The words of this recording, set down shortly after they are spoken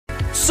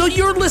So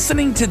you're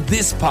listening to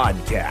this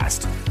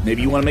podcast.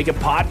 Maybe you want to make a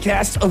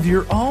podcast of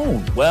your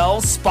own.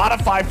 Well,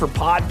 Spotify for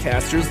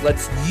Podcasters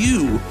lets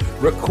you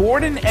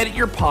record and edit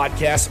your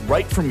podcast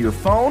right from your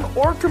phone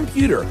or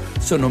computer.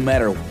 So no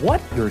matter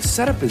what your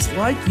setup is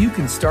like, you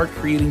can start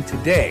creating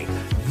today.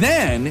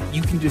 Then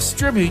you can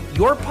distribute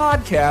your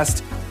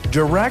podcast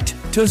direct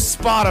to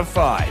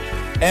Spotify.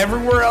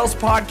 Everywhere else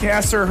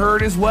podcasts are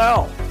heard as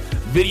well.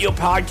 Video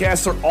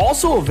podcasts are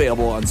also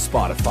available on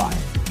Spotify.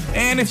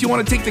 And if you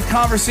want to take the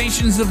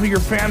conversations of your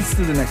fans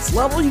to the next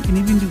level, you can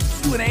even do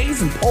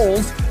Q&As and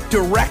polls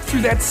direct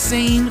through that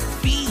same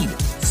feed.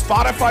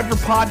 Spotify for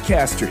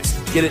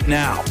Podcasters. Get it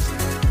now.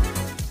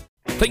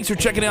 Thanks for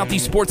checking out the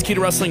Sportskeeda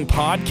Wrestling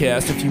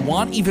Podcast. If you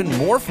want even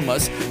more from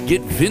us,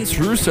 get Vince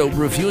Russo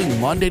reviewing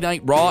Monday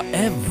Night Raw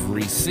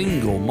every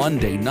single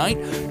Monday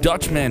night,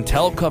 Dutch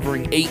Mantel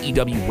covering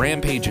AEW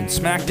Rampage and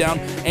SmackDown,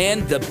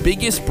 and the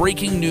biggest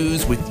breaking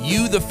news with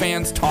you, the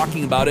fans,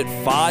 talking about it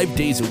 5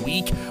 days a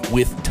week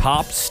with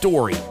Top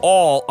Story,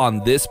 all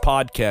on this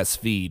podcast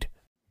feed.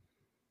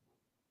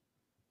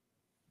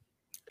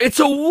 It's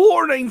a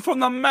warning from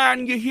the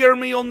man you hear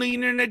me on the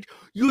internet.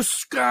 You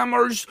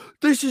scammers.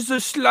 This is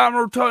a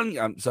slammer telling you.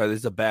 I'm sorry, this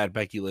is a bad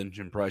Becky Lynch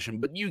impression,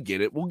 but you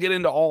get it. We'll get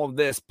into all of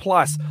this,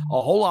 plus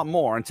a whole lot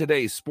more on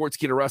today's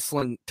Sportskeeda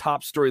Wrestling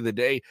Top Story of the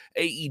Day.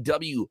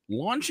 AEW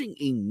launching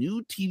a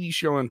new TV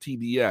show on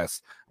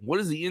TBS. What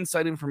is the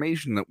inside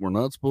information that we're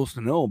not supposed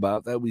to know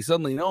about that we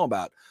suddenly know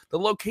about? The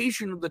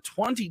location of the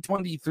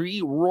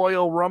 2023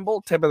 Royal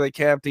Rumble. Tip of the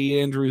cap to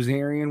Andrew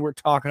Zarian. We're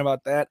talking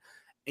about that.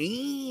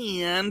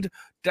 And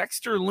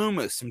Dexter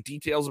Lumis, some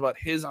details about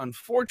his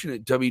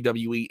unfortunate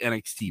WWE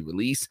NXT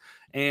release,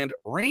 and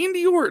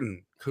Randy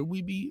Orton. Could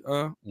we be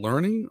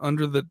learning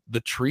under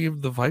the tree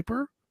of the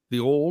Viper, the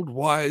old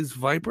wise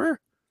Viper?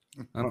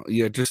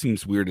 It just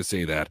seems weird to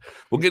say that.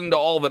 We'll get into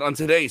all of it on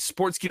today's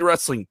Sportskeeda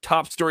Wrestling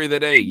Top Story of the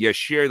Day. You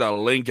share the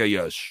link of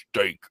your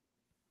steak.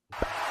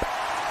 Watch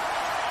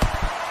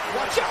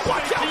out!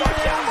 Watch out!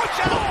 Watch out!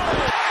 Watch out!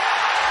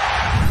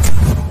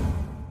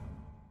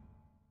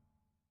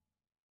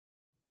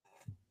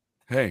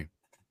 Hey,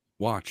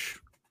 watch.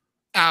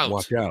 Out.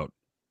 Watch out.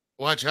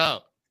 Watch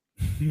out.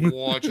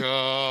 Watch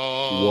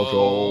out.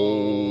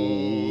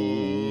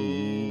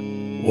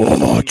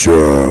 Watch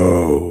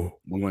out.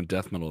 We went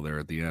death metal there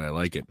at the end. I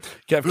like it.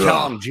 Kev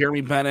Callum,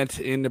 Jeremy Bennett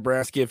in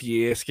Nebraska. If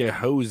you ask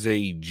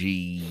Jose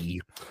G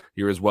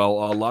here as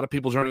well. A lot of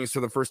people joining us for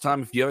the first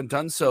time. If you haven't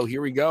done so,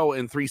 here we go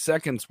in 3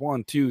 seconds.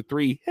 1, 2,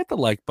 3. Hit the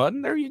like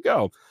button. There you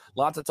go.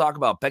 Lots to talk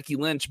about. Becky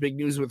Lynch, big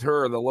news with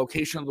her. The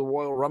location of the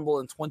Royal Rumble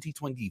in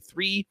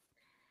 2023.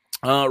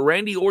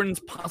 Randy Orton's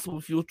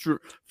possible future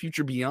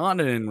beyond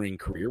an in-ring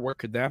career. What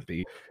could that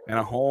be? And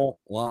a whole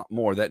lot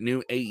more. That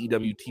new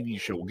AEW TV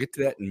show. We'll get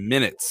to that in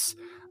minutes.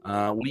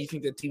 What do you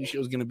think that TV show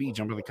is going to be?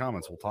 Jump in the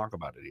comments. We'll talk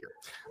about it here.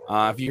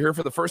 If you're here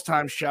for the first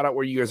time, shout out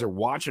where you guys are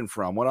watching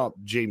from. What up,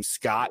 James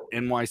Scott,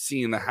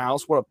 NYC in the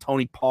house? What up,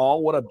 Tony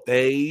Paul? What up,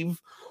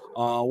 Dave?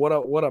 What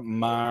up,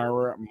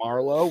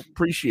 Marlo?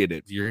 Appreciate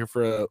it. If you're here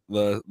for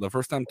the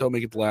first time, don't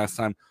make it the last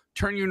time.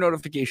 Turn your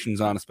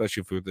notifications on,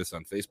 especially if you're with this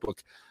on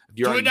Facebook. If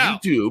you're on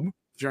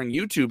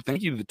YouTube,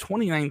 thank you to the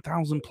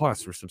 29,000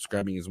 plus for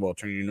subscribing as well.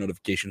 Turn your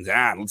notifications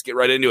on. Let's get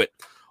right into it.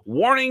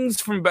 Warnings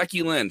from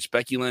Becky Lynch.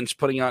 Becky Lynch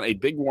putting out a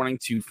big warning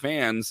to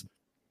fans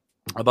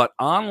about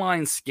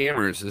online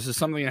scammers. This is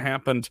something that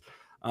happened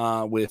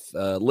with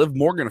Liv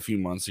Morgan a few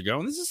months ago.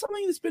 And this is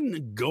something that's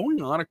been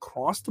going on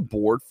across the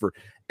board for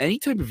any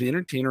type of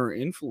entertainer or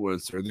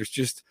influencer. There's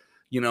just,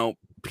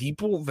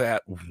 people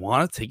that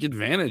want to take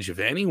advantage of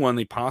anyone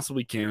they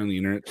possibly can on the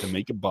internet to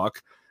make a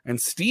buck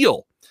and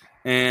steal.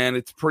 And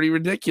it's pretty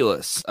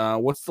ridiculous.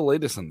 What's the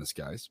latest on this,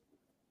 guys?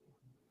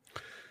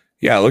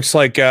 Yeah, it looks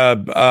like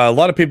a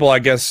lot of people, I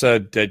guess,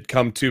 did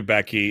come to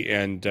Becky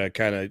and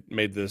kind of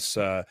made this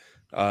to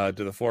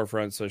the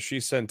forefront. So she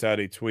sent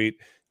out a tweet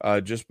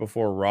just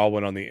before Raw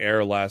went on the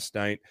air last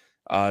night,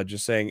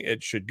 just saying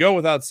it should go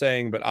without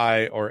saying, but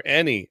I or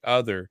any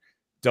other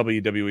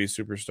WWE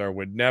superstar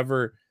would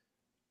never,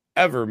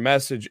 ever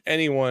message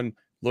anyone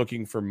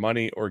looking for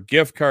money or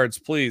gift cards.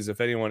 Please, if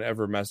anyone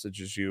ever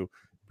messages you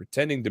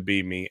pretending to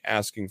be me,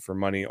 asking for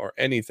money or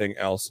anything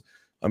else,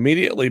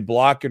 immediately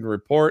block and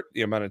report.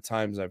 The amount of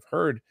times I've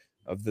heard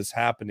of this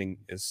happening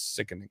is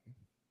sickening.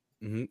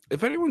 Mm-hmm.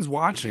 If anyone's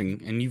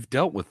watching and you've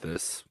dealt with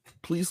this,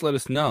 please let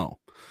us know.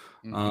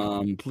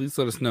 Please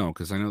let us know,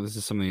 because I know this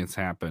is something that's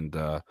happened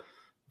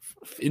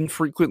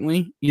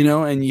infrequently,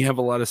 and you have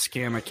a lot of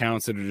scam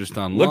accounts that are just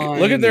online.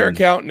 Look at their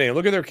account name.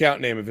 Look at their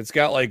account name. If it's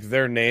got like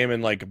their name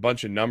and like a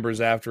bunch of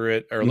numbers after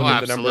it, or look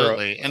at the number.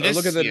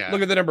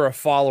 Look at the number of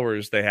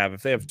followers they have.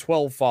 If they have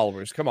 12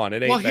 followers, come on,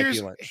 it ain't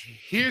Becky Lynch.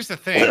 Here's the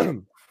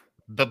thing: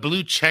 the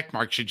blue check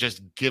mark should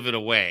just give it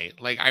away.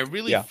 Like I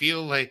really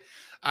feel like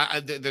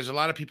there's a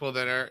lot of people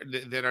that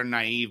are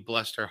naive,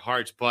 bless their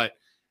hearts, but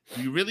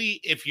you really,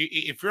 if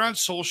you're on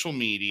social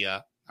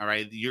media All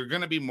right. You're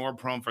going to be more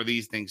prone for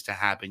these things to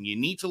happen. You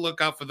need to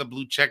look out for the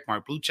blue check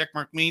mark. Blue check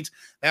mark means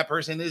that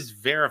person is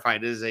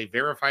verified. It is a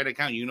verified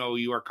account. You know,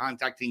 you are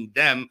contacting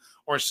them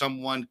or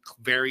someone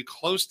very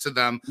close to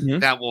them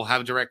that will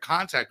have direct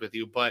contact with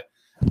you. But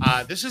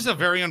this is a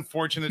very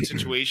unfortunate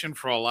situation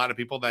for a lot of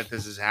people that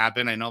this has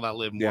happened. I know that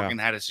Liv Morgan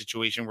had a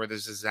situation where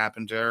this has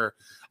happened to her.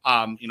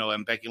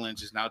 And Becky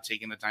Lynch is now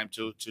taking the time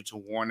to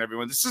warn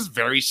everyone. This is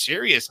very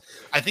serious.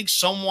 I think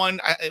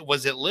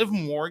was it Liv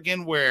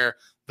Morgan where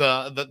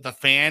the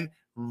fan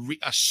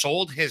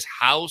sold his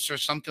house or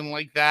something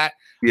like that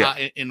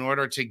in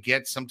order to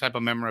get some type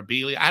of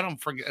memorabilia. I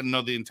don't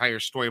know the entire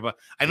story, but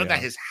I know that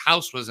his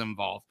house was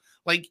involved.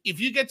 Like, if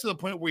you get to the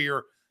point where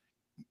you're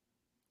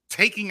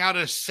taking out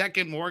a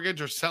second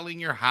mortgage or selling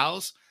your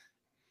house,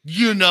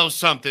 you know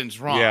something's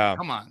wrong. Yeah.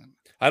 Come on.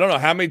 I don't know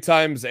how many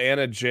times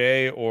Anna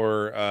J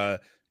or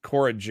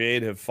Cora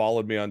Jade have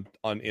followed me on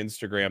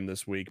Instagram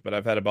this week, but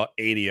I've had about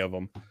 80 of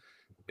them.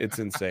 It's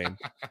insane.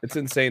 It's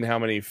insane how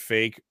many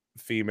fake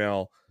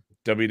female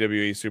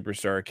WWE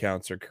superstar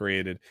accounts are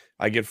created.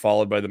 I get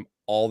followed by them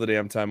all the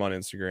damn time on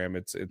Instagram.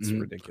 It's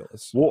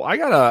ridiculous. Well, I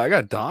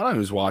got Donna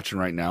who's watching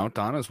right now.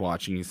 Donna's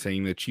watching and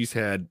saying that she's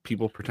had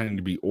people pretending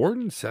to be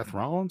Orton, Seth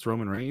Rollins,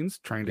 Roman Reigns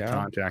trying to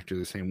contact her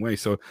the same way.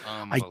 So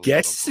I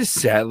guess this is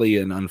sadly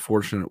an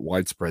unfortunate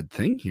widespread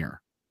thing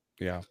here.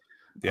 Yeah.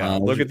 Yeah.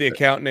 Look at the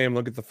account name,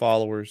 look at the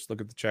followers, look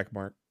at the check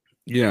mark.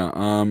 Yeah,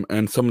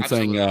 and someone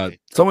saying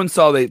someone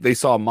saw they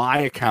saw my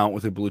account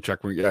with a blue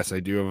check mark. Yes, I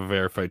do have a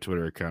verified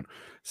Twitter account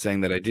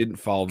saying that I didn't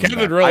follow them.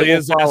 Kevin really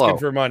is asking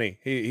for money.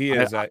 He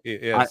is.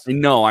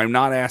 No, I'm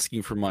not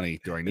asking for money.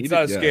 Do I need it? It's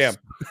not a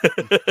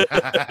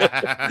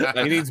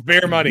scam. He needs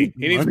bear money.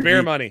 He needs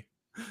bear money.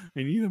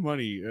 I need the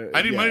money.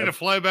 I need money to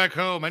fly back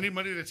home. I need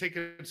money to take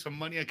some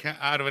money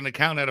out of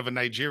a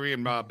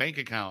Nigerian bank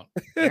account.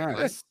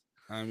 Yes.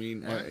 I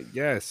mean,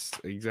 yes,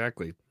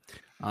 exactly.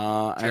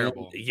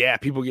 Terrible.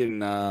 People getting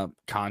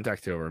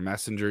contacted over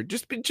Messenger.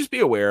 Just be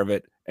aware of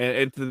it.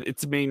 And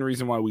it's the main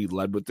reason why we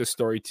led with this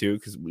story too,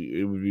 because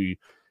it would be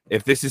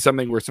if this is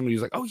something where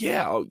somebody's like, oh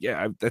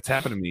yeah, that's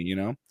happened to me, you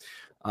know.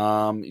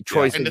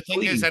 Troy said, and the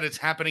thing is that it's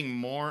happening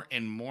more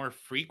and more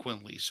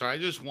frequently. So I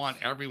just want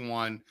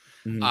everyone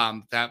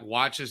that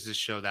watches this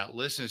show, that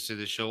listens to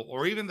this show,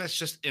 or even that's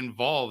just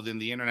involved in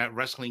the internet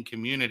wrestling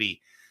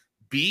community,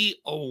 be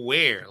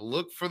aware.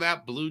 Look for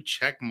that blue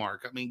check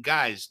mark. I mean,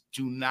 guys,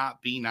 do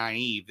not be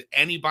naive.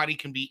 Anybody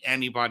can be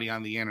anybody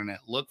on the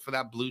internet. Look for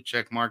that blue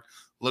check mark.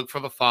 Look for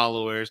the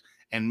followers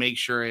and make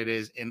sure it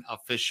is an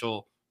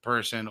official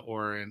person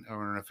or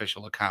an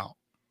official account.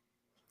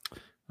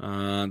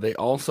 They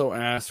also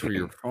ask for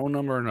your phone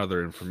number and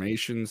other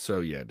information.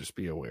 So yeah, just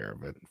be aware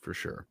of it for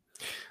sure.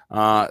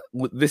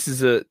 This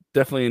is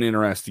definitely an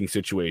interesting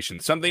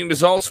situation. Something that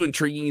is also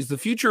intriguing is the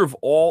future of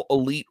All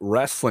Elite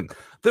Wrestling.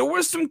 There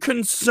was some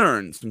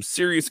concern, some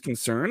serious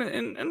concern,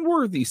 and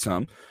worthy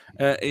some.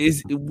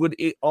 Would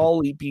it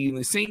All Elite be in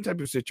the same type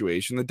of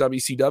situation that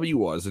WCW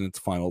was in its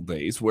final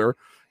days, where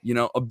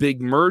a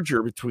big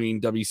merger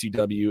between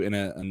WCW and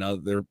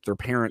another their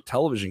parent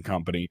television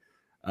company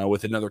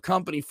with another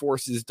company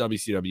forces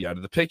WCW out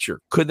of the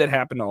picture? Could that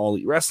happen to All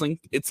Elite Wrestling?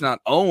 It's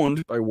not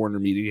owned by Warner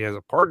Media. It has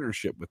a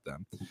partnership with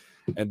them.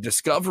 And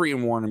Discovery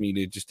and Warner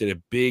Media just did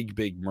a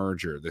big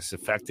merger. This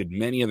affected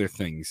many other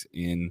things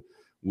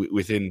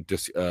within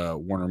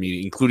Warner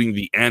Media, including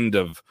the end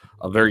of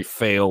a very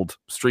failed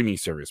streaming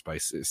service by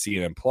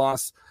CNN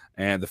Plus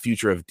and the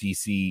future of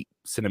DC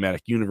Cinematic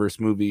Universe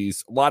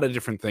movies. A lot of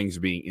different things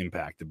are being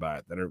impacted by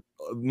it that are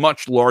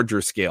much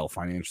larger scale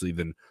financially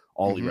than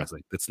All Elite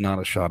Wrestling. That's not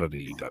a shot at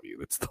AEW.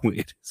 That's the way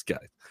it is,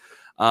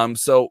 guys.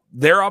 So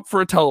they're up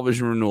for a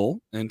television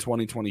renewal in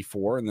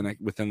 2024 and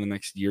within the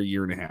next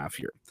year and a half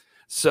here.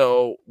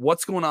 So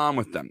what's going on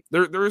with them?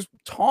 There's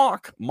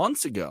talk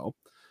months ago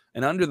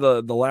and under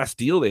the last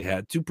deal they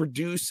had to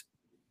produce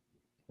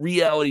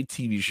reality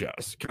TV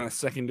shows, kind of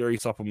secondary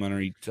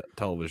supplementary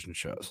television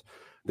shows.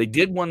 They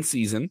did one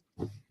season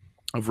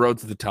of Road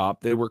to the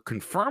Top. They were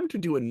confirmed to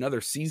do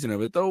another season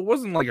of it, though it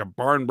wasn't like a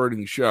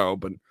barn-burning show,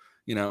 but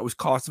it was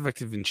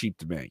cost-effective and cheap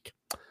to make.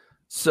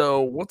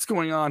 So what's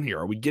going on here?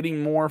 Are we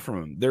getting more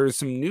from them? There is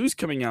some news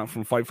coming out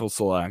from Fightful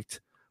Select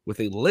with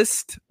a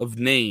list of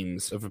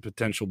names of a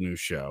potential new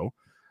show.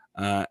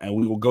 And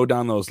we will go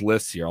down those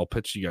lists here. I'll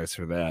pitch you guys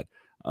for that.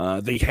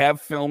 They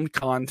have filmed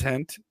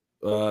content,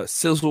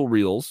 sizzle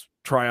reels,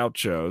 tryout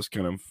shows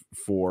kind of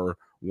for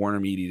Warner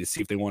Media to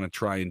see if they want to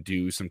try and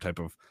do some type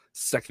of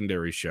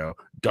secondary show.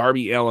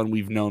 Darby Allin,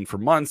 we've known for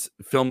months,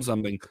 filmed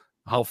something.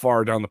 How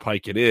far down the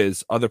pike it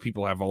is. Other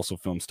people have also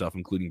filmed stuff,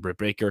 including Britt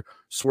Baker,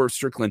 Swerve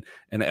Strickland,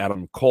 and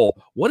Adam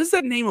Cole. What is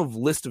that name of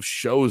list of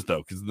shows,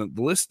 though? Because the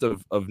list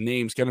of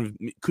names kind of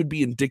could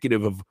be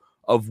indicative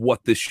of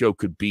what this show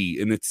could be.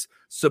 And it's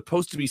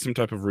supposed to be some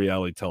type of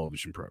reality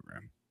television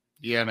program.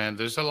 Yeah, man,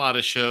 there's a lot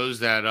of shows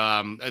that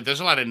there's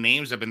a lot of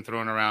names that have been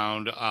thrown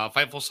around.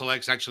 Fightful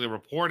Select's actually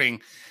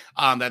reporting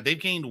that they've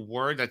gained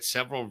word that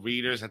several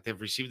readers that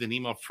they've received an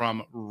email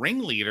from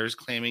ringleaders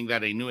claiming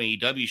that a new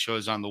AEW show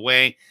is on the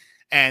way.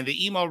 And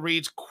the email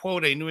reads,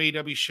 quote, a new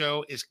AEW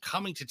show is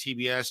coming to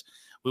TBS.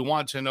 We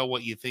want to know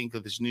what you think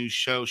of this new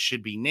show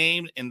should be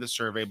named in the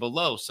survey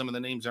below. Some of the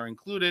names are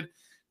included: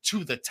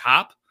 To the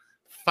Top,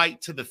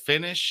 Fight to the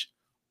Finish,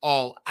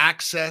 All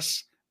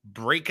Access,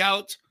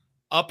 Breakout,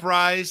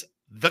 Uprise,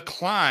 The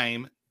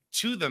Climb,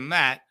 To the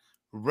Mat,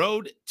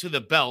 Road to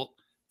the Belt,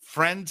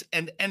 Friends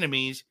and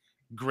Enemies,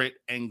 Grit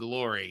and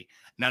Glory.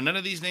 Now, none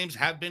of these names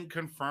have been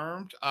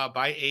confirmed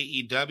by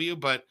AEW,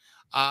 but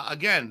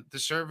again, the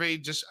survey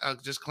just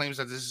claims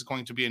that this is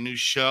going to be a new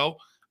show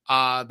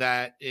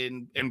that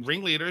in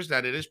Ringleaders,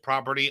 that it is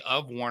property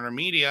of Warner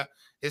Media,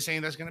 is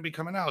saying that's going to be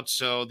coming out.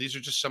 So these are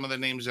just some of the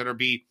names that have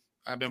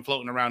been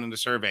floating around in the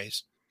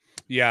surveys.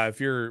 Yeah, if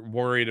you're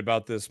worried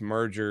about this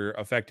merger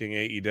affecting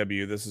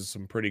AEW, this is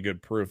some pretty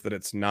good proof that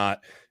it's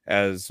not,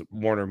 as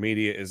Warner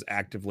Media is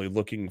actively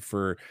looking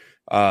for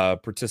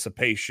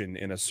participation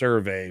in a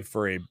survey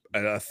for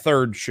a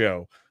third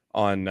show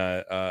on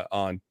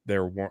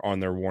their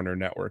Warner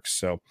networks.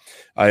 So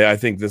I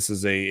think this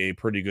is a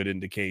pretty good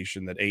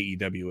indication that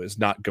AEW is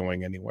not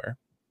going anywhere.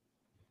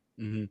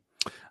 Mm-hmm.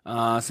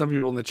 Some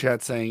people in the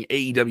chat saying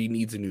AEW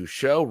needs a new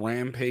show.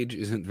 Rampage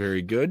isn't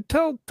very good.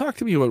 Talk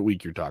to me what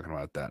week you're talking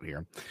about that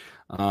here.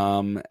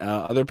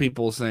 Other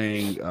people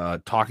saying,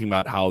 talking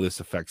about how this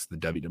affects the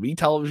WWE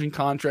television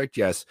contract.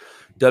 Yes,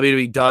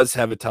 WWE does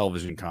have a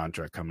television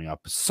contract coming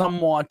up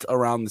somewhat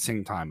around the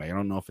same time. I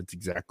don't know if it's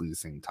exactly the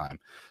same time.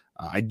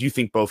 I do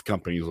think both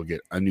companies will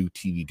get a new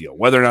TV deal.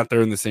 Whether or not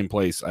they're in the same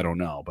place, I don't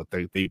know. But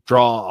they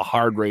draw a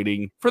hard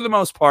rating for the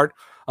most part,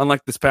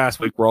 unlike this past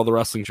week where all the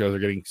wrestling shows are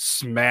getting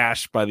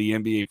smashed by the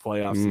NBA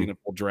playoffs, the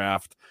NFL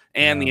draft,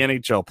 and the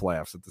NHL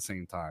playoffs at the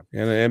same time.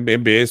 And the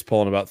NBA is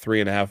pulling about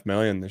 $3.5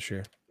 million this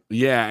year.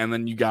 Yeah, and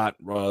then you got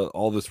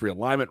all this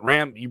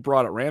realignment. You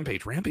brought up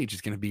Rampage. Rampage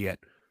is going to be at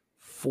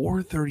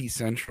 4:30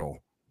 Central,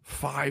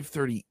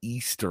 5:30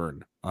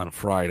 Eastern on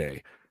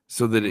Friday,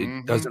 so that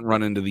it doesn't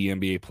run into the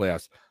NBA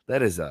playoffs.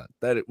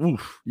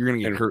 Oof, you're going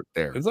to get hurt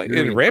there. It's like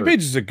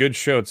Rampage is a good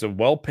show. It's a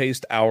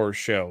well-paced hour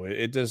show.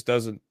 It just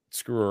doesn't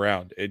screw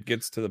around. It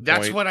gets to the point.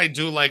 That's what I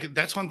do like.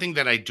 That's one thing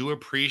that I do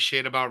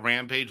appreciate about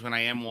Rampage when I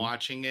am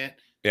watching it.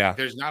 Yeah.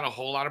 There's not a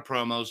whole lot of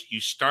promos. You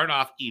start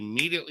off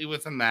immediately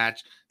with a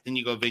match. Then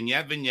you go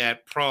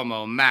vignette,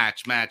 promo,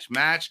 match.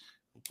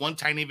 One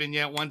tiny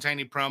vignette, one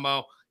tiny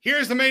promo.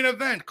 Here's the main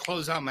event.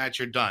 Close out match.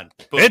 You're done.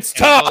 Boom. It's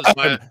time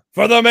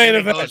for the main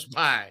event.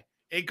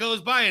 It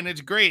goes by and it's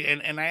great.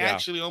 And I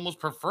actually almost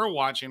prefer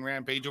watching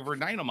Rampage over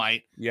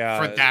Dynamite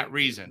for that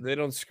reason. They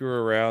don't screw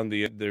around.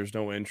 There's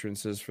no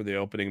entrances for the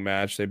opening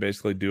match. They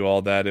basically do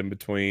all that in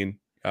between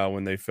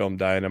when they film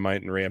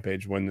Dynamite and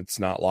Rampage when it's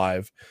not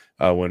live,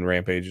 when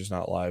Rampage is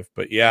not live.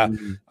 But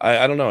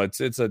I don't know.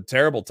 It's a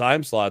terrible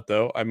time slot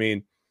though. I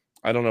mean,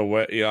 I don't know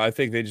what, I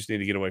think they just need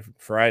to get away from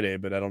Friday,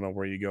 but I don't know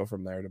where you go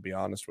from there, to be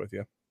honest with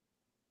you.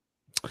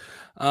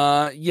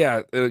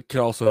 It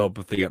could also help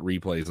if they get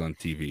replays on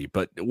TV.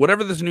 But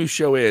whatever this new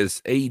show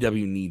is,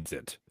 AEW needs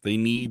it. They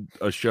need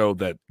a show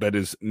that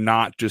is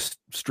not just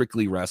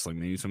strictly wrestling.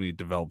 They need something that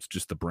develops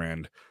just the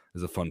brand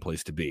as a fun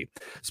place to be.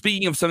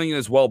 Speaking of something that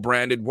is well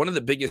branded, one of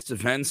the biggest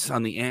events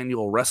on the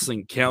annual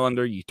wrestling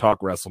calendar, you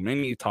talk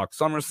WrestleMania, you talk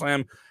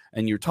SummerSlam,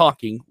 and you're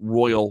talking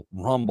Royal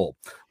Rumble.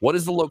 What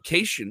is the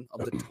location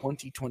of the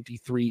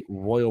 2023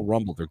 Royal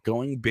Rumble? They're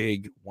going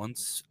big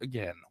once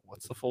again.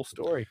 What's the full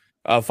story?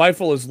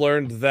 Fightful has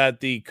learned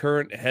that the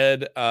current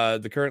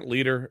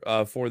leader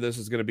for this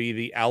is going to be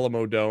the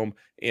Alamo Dome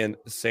in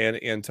San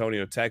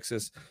Antonio,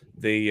 Texas.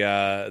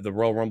 The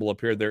Royal Rumble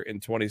appeared there in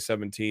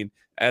 2017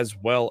 as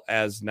well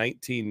as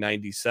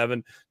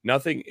 1997.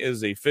 Nothing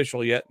is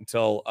official yet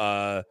until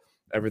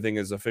everything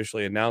is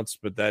officially announced,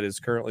 but that is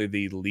currently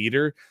the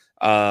leader.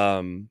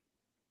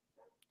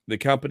 The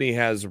company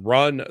has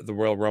run the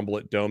Royal Rumble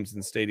at domes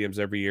and stadiums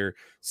every year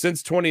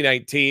since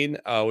 2019,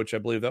 which I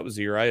believe that was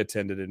the year I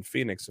attended in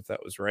Phoenix, if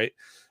that was right.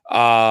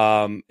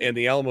 And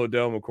the Alamo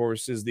Dome, of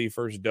course, is the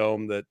first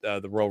dome that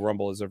the Royal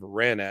Rumble has ever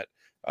ran at,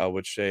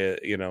 which they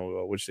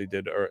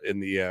did in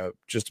the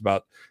just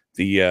about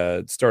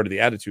the start of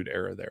the Attitude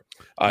Era there.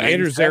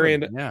 Andrew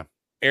Zarian of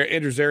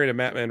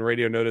Matman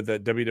Radio noted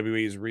that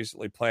WWE is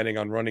recently planning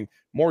on running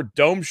more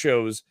dome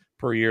shows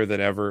per year than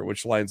ever,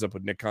 which lines up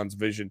with Nick Khan's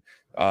vision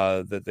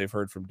that they've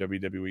heard from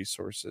WWE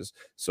sources.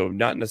 So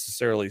not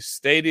necessarily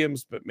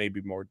stadiums, but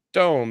maybe more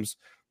domes,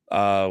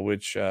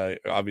 which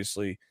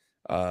obviously,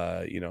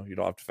 you don't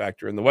have to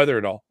factor in the weather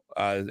at all.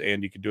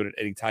 And you can do it at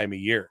any time of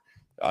year.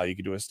 You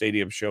can do a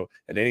stadium show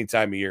at any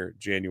time of year,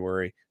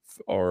 January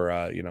or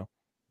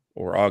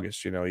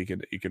August. You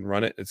can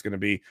run it. It's going to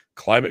be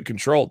climate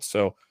controlled.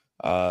 So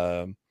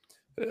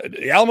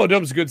the Alamo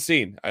Dome's a good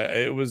scene.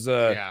 It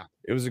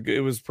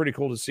was pretty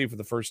cool to see for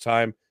the first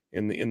time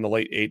in the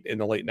late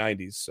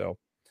 90s. So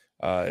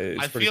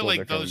I feel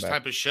like those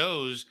type of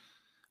shows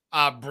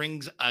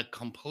brings a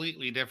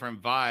completely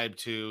different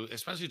vibe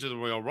especially to the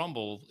Royal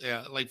Rumble.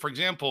 Like, for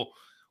example,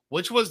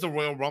 which was the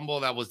Royal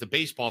Rumble that was the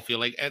baseball field?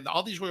 Like, and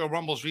all these Royal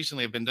Rumbles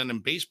recently have been done in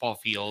baseball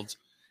fields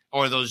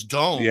or those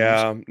domes.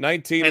 Yeah,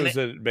 19 was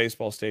at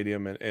baseball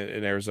stadium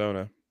in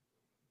Arizona.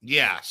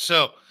 Yeah.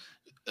 So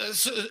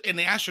and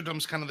the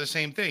Astrodome's kind of the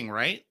same thing,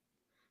 right?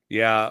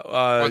 Yeah.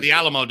 Or the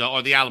Alamo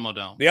Dome. The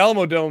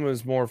Alamo Dome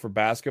is more for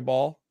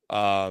basketball.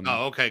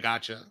 Oh, okay,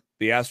 gotcha.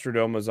 The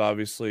Astrodome is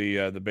obviously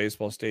the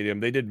baseball stadium.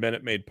 They did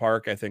Minute Maid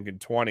Park, I think, in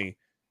 20.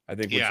 I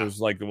think, which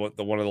was like the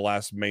one of the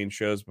last main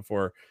shows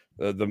before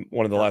the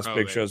one of the last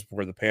big shows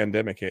before the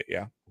pandemic hit.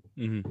 Yeah.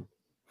 Mm-hmm.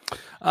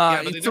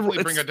 Yeah, but they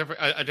definitely bring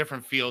a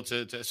different feel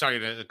to. Sorry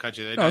to cut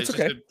you. No, it's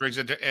okay. It brings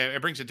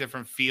a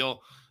different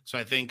feel. So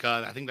I think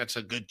that's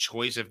a good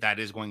choice if that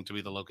is going to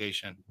be the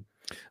location.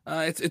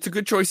 It's a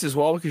good choice as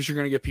well because you're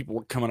going to get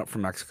people coming up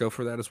from Mexico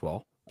for that as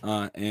well.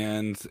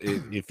 And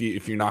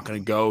if you're not going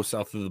to go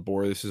south of the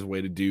border, this is a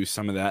way to do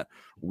some of that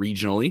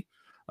regionally.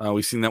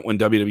 We've seen that when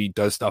WWE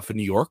does stuff in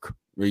New York,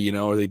 where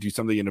or they do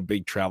something in a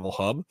big travel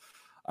hub.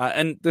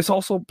 And this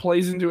also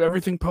plays into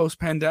everything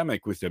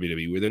post-pandemic with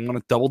WWE, where they want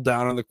to double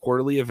down on the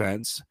quarterly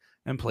events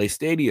and play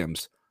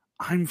stadiums.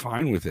 I'm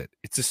fine with it.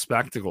 It's a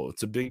spectacle.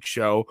 It's a big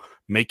show.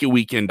 Make a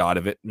weekend out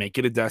of it. Make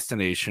it a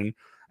destination.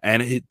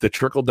 And the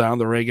trickle down,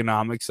 the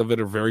Reaganomics of it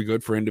are very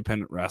good for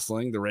independent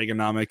wrestling. The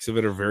Reaganomics of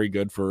it are very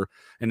good for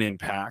an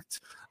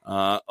Impact,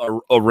 a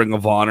Ring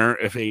of Honor.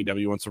 If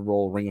AEW wants to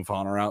roll Ring of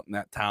Honor out in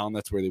that town,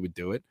 that's where they would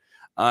do it.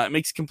 It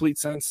makes complete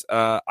sense.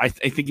 I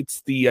think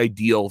it's the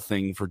ideal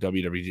thing for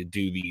WWE to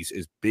do these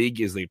as big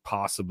as they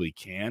possibly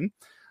can.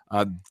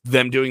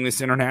 Them doing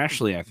this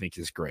internationally, I think,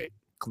 is great.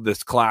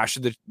 This Clash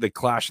of the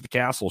Clash of the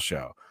Castle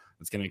show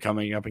that's going to be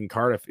coming up in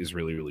Cardiff is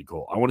really, really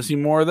cool. I want to see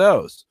more of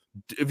those.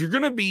 If you're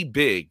going to be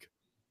big,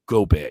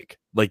 go big.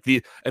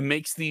 It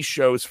makes these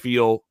shows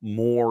feel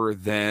more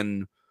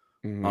than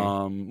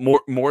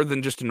more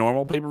than just a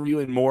normal pay-per-view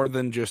and more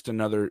than just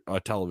another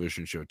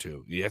television show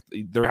too.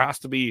 There has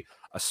to be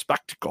a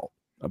spectacle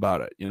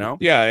about it,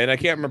 Yeah, and I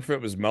can't remember if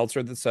it was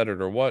Meltzer that said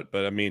it or what,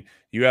 but I mean,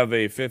 you have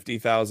a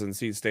 50,000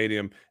 seat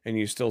stadium and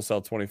you still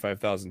sell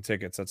 25,000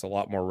 tickets. That's a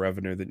lot more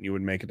revenue than you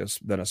would make it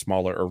than a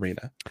smaller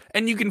arena.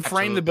 And you can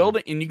frame the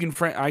building, and you can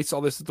frame. I saw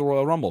this at the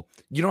Royal Rumble.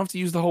 You don't have to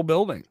use the whole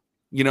building.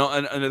 And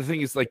the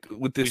thing is, like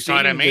with this, we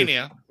saw it at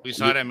Mania. We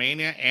saw it at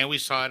Mania, and we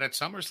saw it at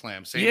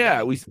SummerSlam.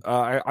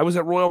 I was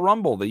at Royal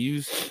Rumble. They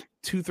used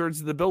 2/3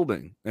 of the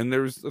building, and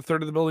there's a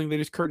third of the building they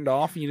just curtained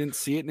off, and you didn't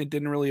see it, and it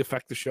didn't really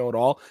affect the show at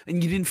all.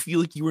 And you didn't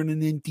feel like you were in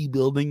an empty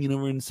building.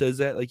 Everyone says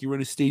that, like you were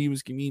in a stadium.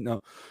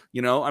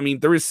 No, I mean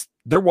there was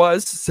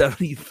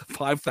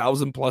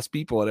 75,000 plus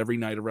people at every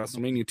night of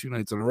WrestleMania, 2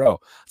 nights in a row.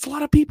 It's a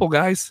lot of people,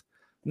 guys.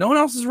 No one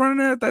else is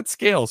running it at that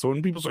scale. So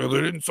when people say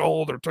they didn't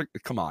sell their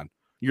ticket, come on.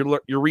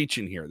 You're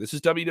reaching here. This is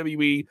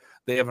WWE.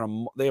 They have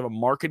a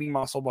marketing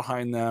muscle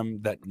behind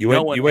them that you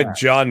went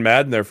John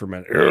Madden there for a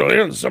minute.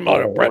 You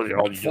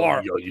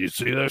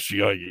see this?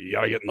 You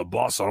gotta get in the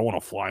bus. I don't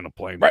want to fly in a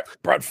plane.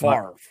 Brett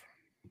Favre.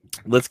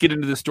 Let's get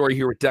into the story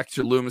here with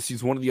Dexter Lumis.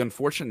 He's one of the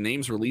unfortunate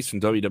names released from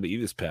WWE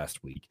this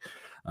past week.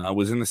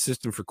 Was in the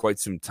system for quite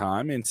some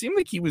time and seemed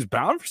like he was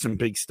bound for some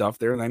big stuff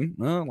there. Then,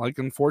 like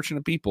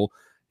unfortunate people,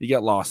 he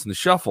got lost in the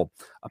shuffle.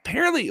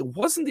 Apparently, it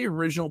wasn't the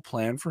original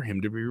plan for him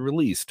to be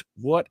released.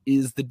 What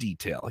is the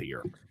detail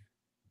here?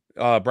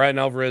 Brian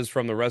Alvarez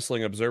from the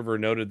Wrestling Observer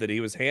noted that he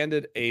was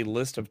handed a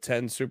list of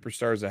 10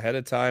 superstars ahead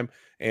of time,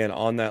 and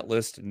on that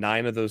list,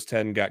 9 of those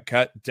 10 got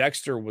cut.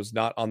 Dexter was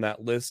not on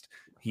that list.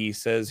 He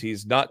says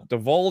he's not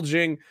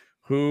divulging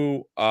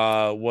who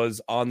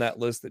was on that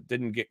list that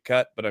didn't get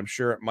cut, but I'm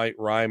sure it might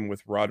rhyme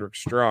with Roderick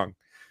Strong.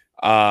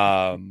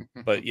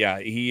 But yeah,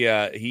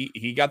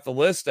 he got the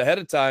list ahead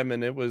of time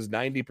and it was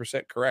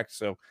 90% correct.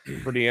 So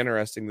pretty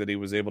interesting that he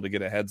was able to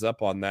get a heads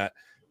up on that.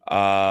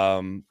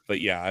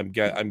 But yeah,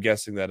 I'm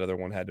guessing that other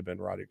one had to have been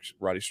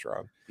Roddy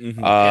Strong.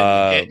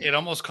 Mm-hmm. It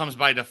almost comes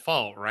by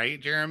default,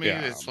 right, Jeremy?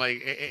 Yeah.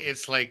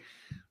 It's like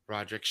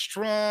Roderick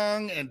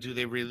Strong, and do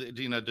they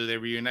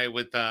reunite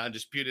with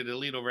Undisputed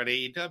Elite over at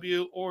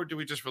AEW, or do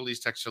we just release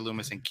Dexter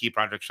Lumis and keep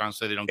Roderick Strong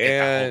so they don't get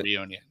that whole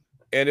reunion?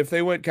 And if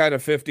they went kind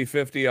of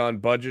 50-50 on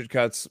budget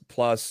cuts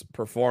plus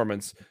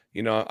performance,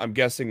 I'm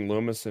guessing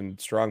Lumis and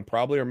Strong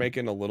probably are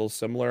making a little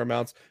similar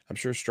amounts. I'm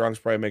sure Strong's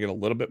probably making a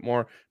little bit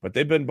more, but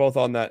they've been both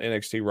on that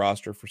NXT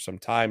roster for some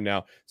time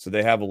now, so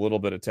they have a little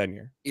bit of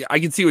tenure. Yeah, I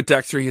can see with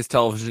Dexter, his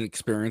television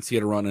experience. He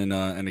had a run in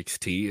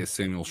NXT as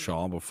Samuel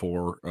Shaw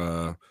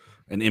before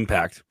an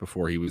Impact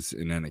before he was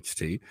in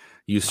NXT.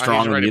 He was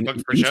strong in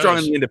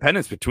the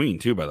independents between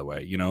too, by the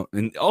way,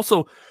 and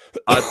also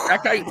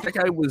that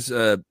guy was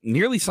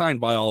nearly signed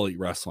by All Elite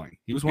Wrestling.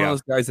 He was one of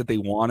those guys that they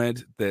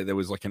wanted. That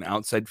was like an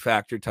outside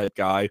factor type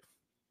guy.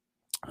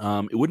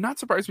 It would not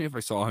surprise me if I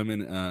saw him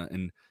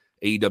in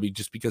AEW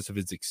just because of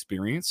his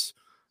experience.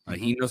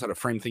 He knows how to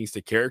frame things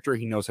to character.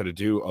 He knows how to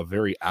do a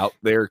very out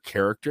there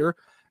character.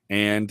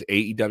 And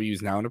AEW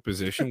is now in a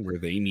position where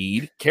they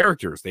need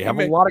characters. They have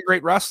a lot of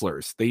great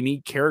wrestlers. They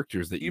need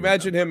characters that you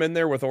imagine him in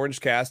there with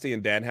Orange Cassidy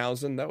and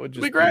Danhausen. That would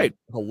just be great,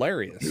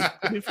 hilarious.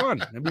 It'd be fun.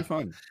 It'd be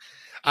fun.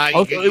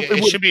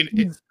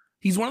 It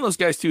he's one of those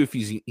guys too. If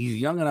he's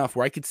young enough,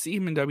 where I could see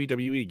him in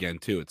WWE again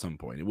too at some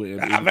point.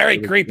 Very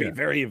creepy,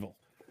 very evil.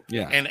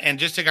 Yeah. And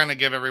just to kind of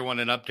give everyone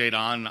an update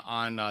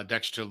on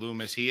Dexter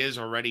Loomis, he is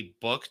already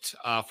booked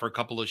for a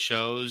couple of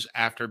shows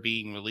after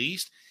being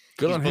released.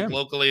 Good He's on booked him.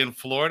 locally in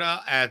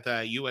Florida at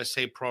the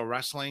USA Pro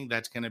Wrestling.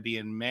 That's going to be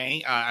in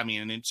May.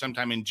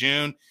 Sometime in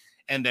June.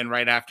 And then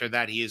right after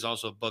that, he is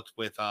also booked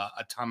with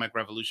Atomic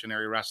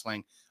Revolutionary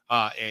Wrestling,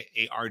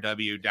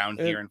 ARW down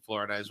here in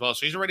Florida as well.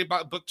 So he's already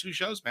booked 2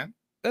 shows, man.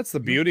 That's the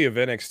beauty of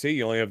NXT.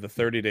 You only have the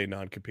 30-day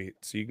non-compete,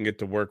 so you can get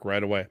to work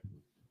right away.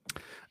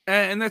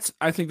 And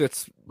I think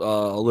that's a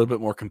little bit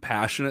more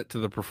compassionate to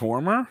the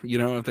performer,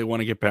 if they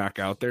want to get back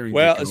out there. And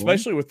well,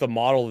 especially with the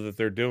model that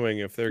they're doing,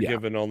 if they're Yeah.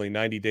 given only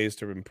 90 days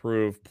to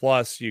improve,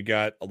 plus you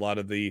got a lot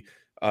of the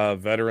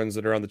veterans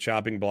that are on the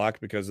chopping block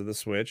because of the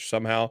switch.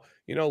 Somehow,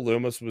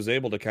 Loomis was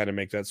able to kind of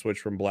make that switch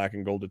from black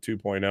and gold to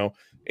 2.0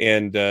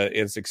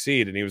 and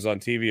succeed. And he was on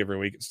TV every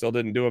week. It still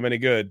didn't do him any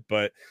good,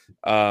 but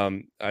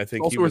I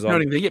think also he was worth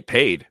noting they get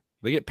paid.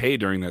 They get paid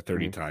during that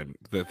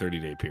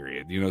 30-day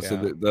period.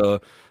 So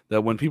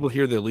that when people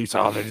hear the lease,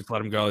 they just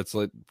let him go. It's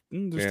like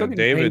they're still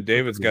getting paid.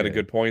 David's got a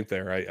good point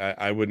there.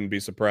 I wouldn't be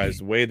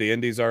surprised the way the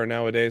indies are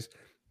nowadays.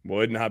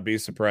 Would not be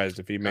surprised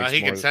if he makes. He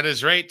can set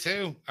his rate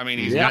too. I mean,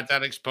 he's got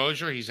that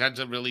exposure. He's had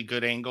a really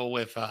good angle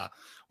with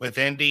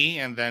Indy,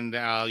 and then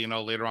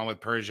later on with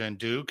Persia and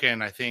Duke.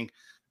 And I think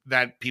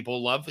that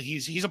people love.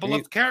 He's a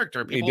beloved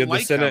character. People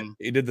like him.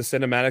 He did the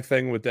cinematic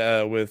thing with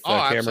Cameron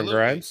absolutely.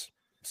 Grimes.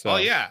 So. Oh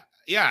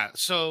yeah.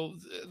 So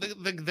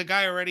the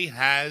guy already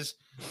has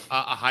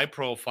a high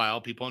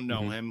profile. People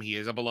know him. He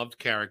is a beloved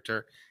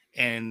character,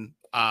 and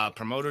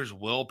promoters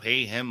will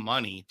pay him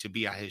money to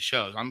be at his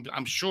shows.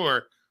 I'm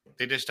sure.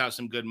 They dished out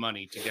some good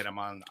money to get him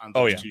on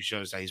those 2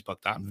 shows that he's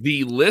booked on.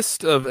 The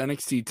list of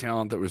NXT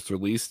talent that was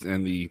released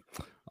and the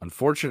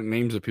unfortunate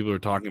names that people are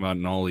talking about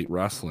in All Elite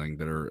Wrestling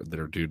that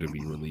are due to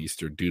be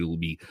released or due to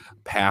be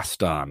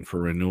passed on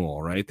for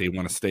renewal, right? They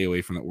want to stay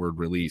away from that word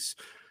release.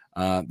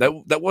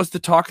 That was the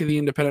talk of the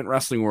independent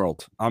wrestling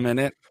world. I'm in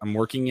it. I'm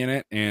working in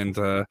it, and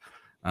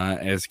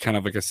as kind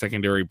of like a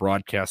secondary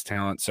broadcast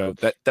talent. So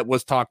that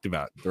was talked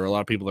about. There are a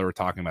lot of people that were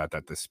talking about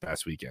that this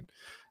past weekend.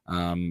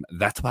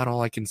 That's about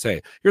all I can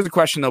say. Here's a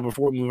question though,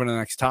 before we move on to the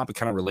next topic,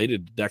 kind of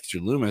related to Dexter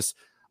Loomis.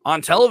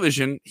 On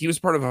television, he was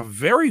part of a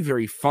very,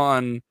 very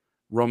fun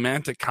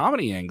romantic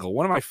comedy angle.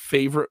 One of my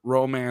favorite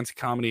romance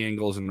comedy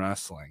angles in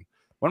wrestling.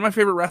 One of my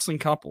favorite wrestling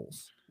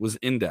couples was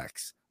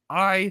Index.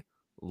 I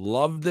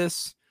love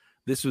this.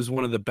 This was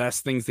one of the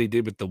best things they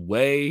did with The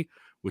Way,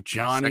 with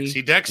Johnny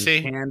Sexy Dexy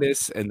and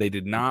Candace, and they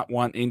did not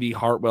want Indy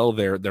Hartwell,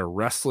 their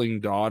wrestling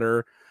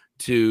daughter,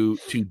 to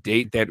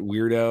date that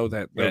weirdo,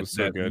 that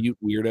mute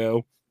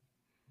weirdo.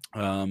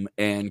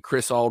 And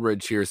Chris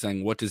Aldridge here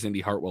saying, "What does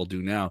Indy Hartwell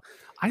do now?"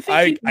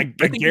 I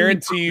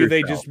guarantee you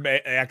they just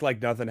act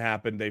like nothing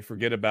happened. They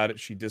forget about it.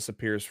 She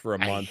disappears for a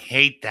month. I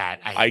hate that.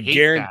 I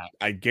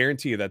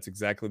guarantee you that's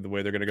exactly the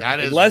way they're going to go.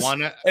 That is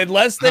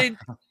unless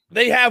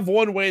they have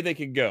one way they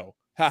can go.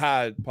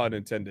 Haha, pun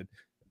intended.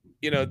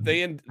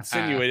 They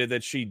insinuated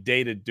that she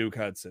dated Duke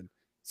Hudson.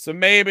 So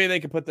maybe they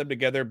could put them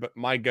together, but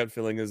my gut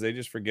feeling is they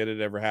just forget it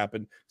ever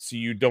happened, so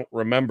you don't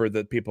remember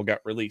that people got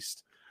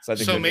released.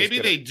 So maybe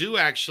they do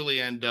actually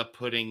end up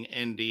putting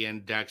Indy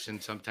and Dex in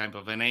some type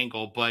of an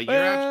angle, but you're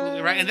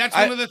absolutely right. And that's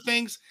one of the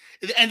things,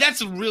 and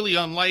that's really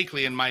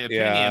unlikely in my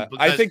opinion. Yeah,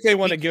 I think they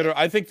want to get it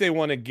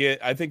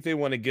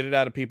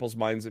out of people's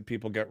minds that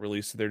people got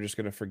released, so they're just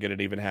going to forget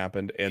it even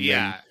happened and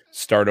then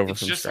start over from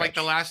scratch. It's just like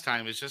the last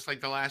time. It's just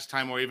like the last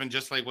time, or even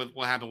just like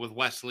what happened with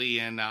Wesley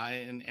and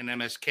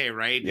MSK,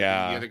 right?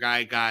 Yeah. The other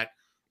guy got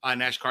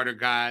Nash Carter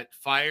got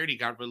fired. He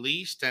got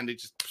released, and it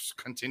just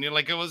continued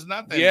like it was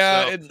nothing.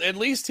 Yeah, so. At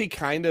least he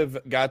kind of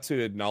got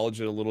to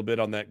acknowledge it a little bit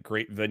on that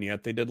great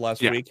vignette they did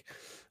last week.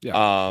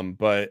 Yeah.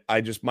 But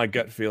my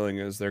gut feeling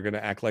is they're going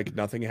to act like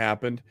nothing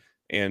happened,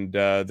 and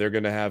they're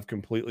going to have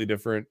completely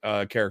different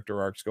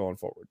character arcs going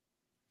forward.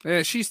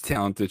 Yeah, she's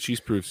talented. She's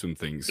proved some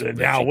things.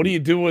 Now, what do you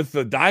do with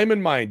the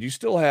Diamond Mine? You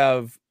still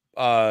have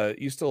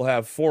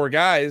 4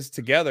 guys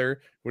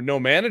together with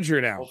no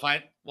manager now.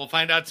 We'll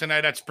find out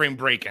tonight at Spring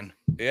Breaking.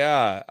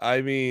 Yeah,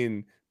 I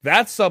mean,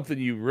 that's something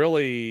you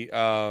really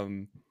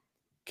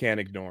can't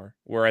ignore.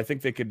 Where I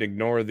think they could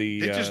ignore the.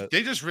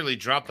 They just really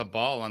dropped the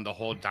ball on the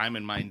whole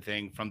Diamond Mine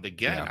thing from the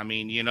get. Yeah. I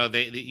mean,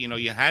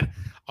 you had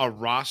a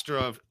roster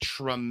of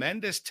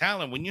tremendous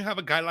talent. When you have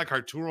a guy like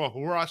Arturo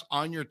Huras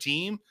on your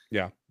team,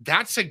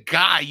 that's a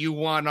guy you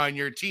want on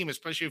your team,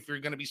 especially if you're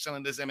going to be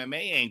selling this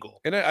MMA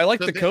angle. And I like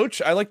the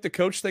coach. I like the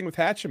coach thing with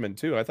Hatcheman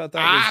too. I thought that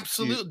was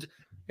absolutely.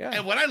 Yeah.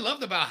 And what I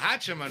loved about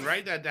Hatcheman,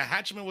 right, that the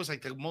Hatcheman was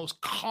like the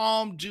most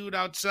calm dude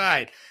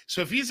outside.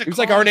 So if he's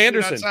like Arn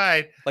Anderson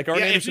outside,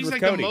 Anderson if he's with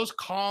like Cody. The most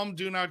calm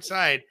dude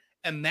outside,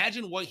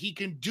 imagine what he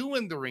can do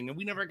in the ring, and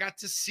we never got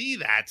to see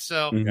that.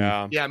 So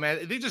yeah,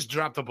 man, they just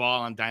dropped the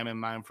ball on Diamond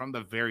Mine from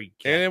the very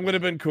get. And it would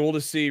have been cool to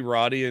see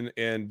Roddy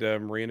and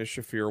Marina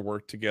Shafir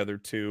work together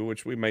too,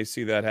 which we may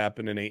see that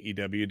happen in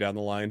AEW down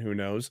the line. Who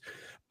knows?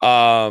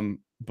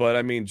 But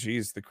I mean,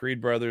 geez, the Creed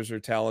brothers are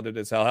talented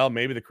as hell. Hell,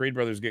 maybe the Creed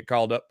brothers get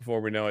called up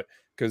before we know it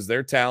because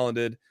they're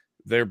talented.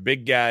 They're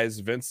big guys.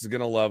 Vince is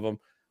going to love them.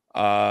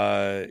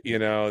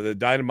 The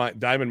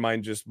diamond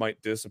mine just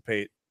might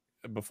dissipate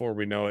before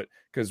we know it,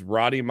 because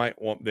Roddy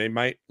they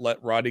might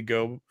let Roddy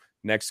go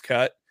next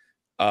cut.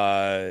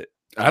 I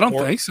don't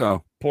think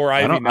so. Poor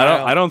Ivy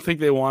I don't think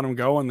they want him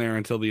going there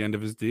until the end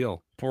of his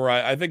deal.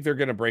 I think they're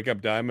going to break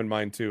up Diamond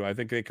Mine too. I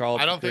think they call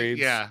it. I don't think.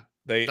 Yeah,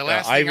 they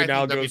Ivy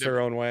now goes her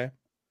own way.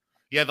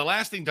 Yeah, the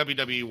last thing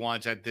WWE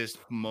wants at this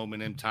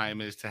moment in time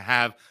is to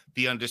have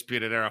the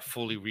Undisputed Era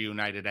fully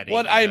reunited at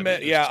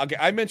AEW.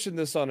 I mentioned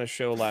this on a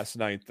show last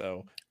night,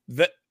 though.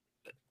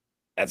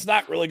 That's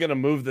not really going to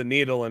move the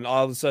needle, and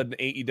all of a sudden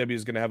AEW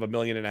is going to have 1.5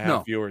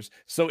 million viewers.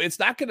 So it's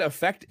not going to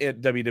affect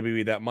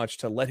WWE that much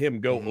to let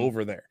him go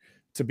over there,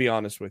 to be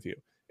honest with you.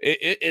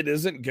 It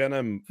isn't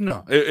gonna.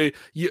 No,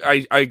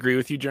 I agree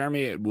with you,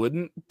 Jeremy. It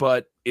wouldn't,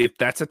 but if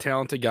that's a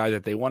talented guy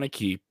that they want to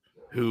keep,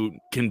 who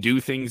can do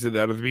things that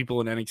other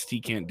people in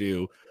NXT can't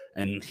do,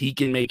 and he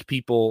can make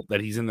people that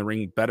he's in the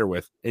ring better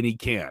with, and he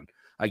can.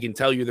 I can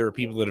tell you there are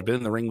people that have been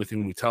in the ring with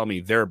him who tell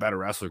me they're a better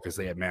wrestler because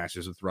they had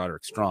matches with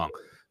Roderick Strong.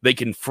 They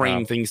can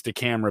frame things to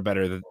camera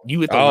better. Than you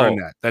have to learn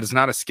that. That is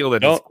not a skill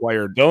that is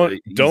acquired.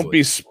 Don't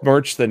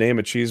besmirch the name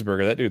of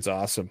Cheeseburger. That dude's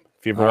awesome.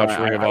 If you ever watched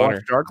Ring of Honor. I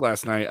watched Dark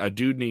last night. A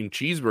dude named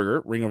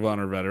Cheeseburger, Ring of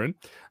Honor veteran,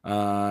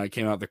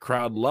 came out. The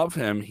crowd love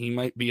him. He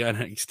might be on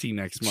NXT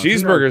next month.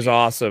 Cheeseburger's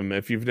awesome.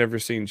 If you've never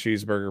seen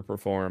Cheeseburger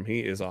perform,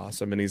 he is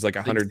awesome, and he's like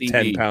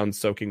 110 pounds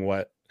soaking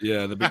wet.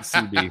 Yeah, the big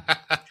CB.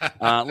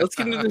 Let's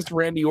get into this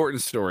Randy Orton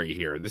story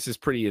here. This is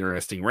pretty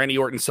interesting. Randy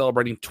Orton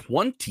celebrating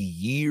 20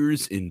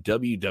 years in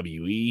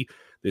WWE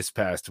this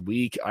past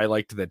week. I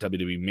liked that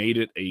WWE made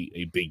it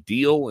a big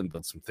deal and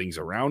built some things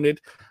around it.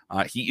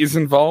 He is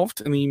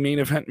involved in the main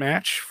event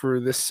match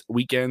for this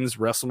weekend's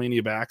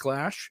WrestleMania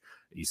Backlash.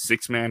 A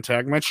 6-man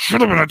tag match.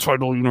 Should have been a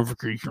title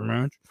unification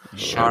match.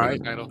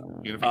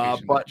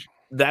 But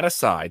that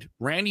aside,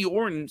 Randy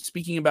Orton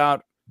speaking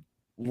about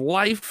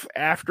life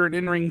after an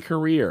in-ring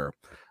career.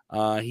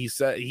 He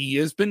said he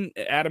has been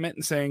adamant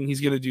in saying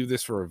he's going to do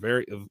this for a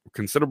very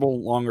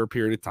considerable longer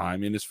period of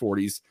time in his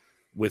 40s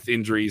with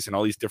injuries and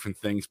all these different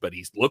things, but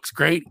he looks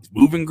great. He's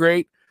moving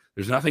great.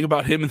 There's nothing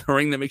about him in the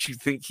ring that makes you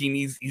think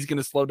he's going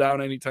to slow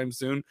down anytime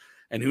soon.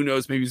 And who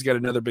knows, maybe he's got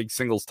another big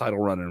singles title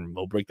run and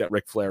he'll break that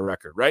Ric Flair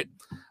record, right?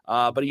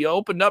 But he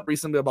opened up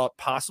recently about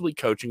possibly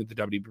coaching at the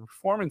WWE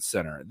Performance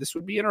Center. This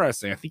would be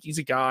interesting. I think he's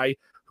a guy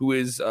who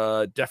is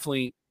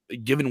definitely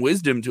given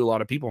wisdom to a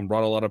lot of people and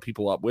brought a lot of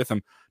people up with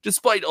him,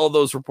 despite all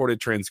those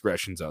reported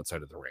transgressions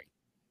outside of the ring.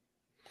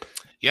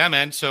 Yeah,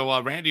 man.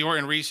 So Randy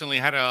Orton recently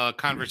had a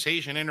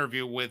conversation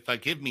interview with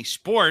Give Me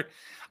Sport,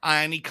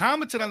 and he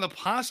commented on the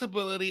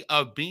possibility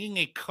of being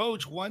a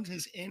coach once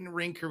his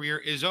in-ring career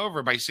is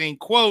over by saying,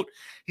 quote,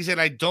 he said,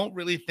 "I don't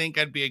really think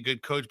I'd be a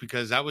good coach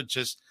because I would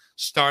just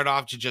start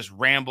off to just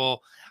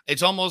ramble.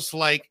 It's almost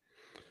like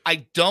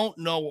I don't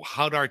know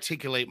how to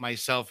articulate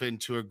myself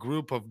into a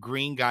group of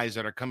green guys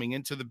that are coming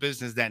into the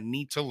business that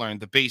need to learn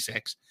the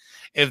basics.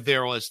 If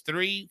there was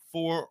 3,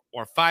 4,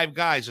 or 5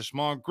 guys, a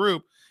small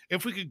group,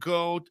 if we could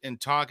go and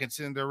talk and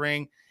sit in the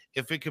ring,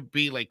 if it could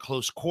be like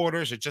close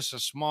quarters or just a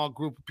small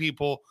group of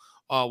people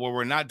where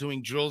we're not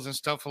doing drills and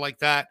stuff like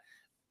that,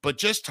 but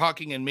just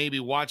talking and maybe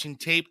watching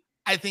tape,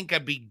 I think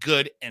I'd be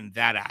good in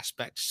that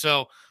aspect."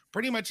 So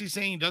pretty much he's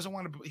saying he doesn't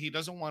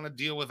want to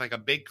deal with like a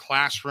big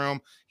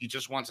classroom. He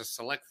just wants a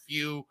select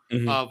few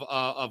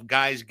of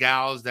guys,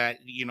 gals that,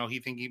 he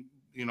think he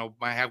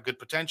might have good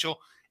potential.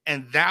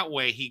 And that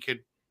way he could,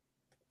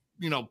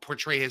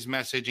 portray his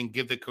message and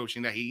give the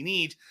coaching that he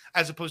needs,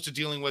 as opposed to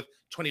dealing with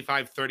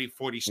 25, 30,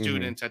 40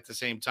 students at the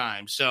same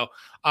time. So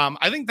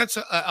I think that's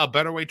a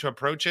better way to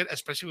approach it,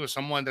 especially with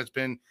someone that's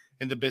been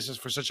in the business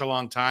for such a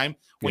long time.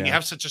 When you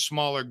have such a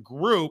smaller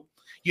group,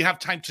 you have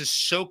time to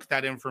soak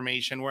that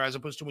information, whereas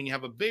opposed to when you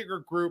have a bigger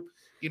group,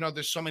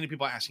 there's so many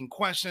people asking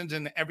questions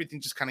and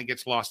everything just kind of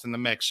gets lost in the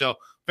mix. So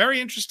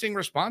very interesting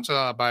response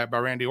by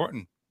Randy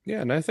Orton.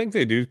 Yeah, and I think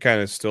they do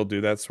kind of still do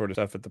that sort of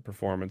stuff at the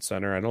Performance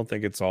Center. I don't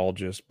think it's all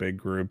just big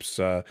groups.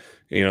 They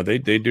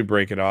do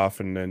break it off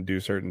and do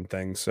certain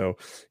things. So,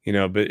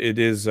 but it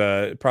is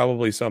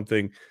probably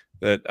something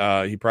that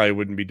he probably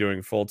wouldn't be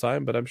doing full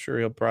time, but I'm sure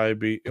he'll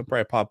probably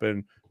pop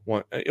in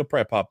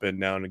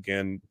now and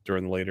again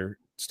during the later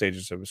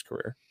stages of his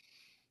career.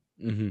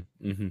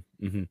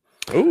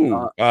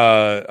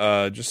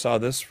 Just saw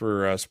this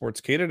for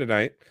Sportskeeda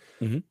tonight.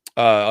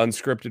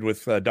 Unscripted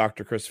with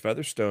Dr. Chris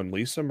Featherstone.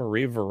 Lisa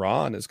Marie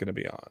Varon is going to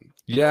be on.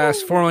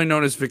 Yes, formerly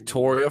known as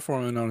Victoria,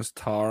 formerly known as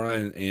Tara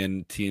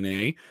in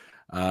TNA.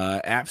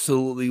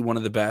 Absolutely one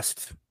of the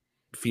best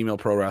female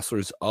pro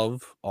wrestlers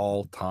of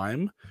all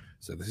time.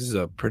 So this is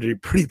a pretty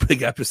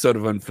big episode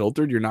of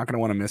Unfiltered. You're not going to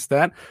want to miss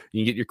that.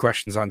 You can get your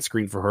questions on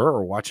screen for her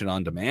or watch it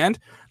on demand.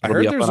 I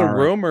heard there's a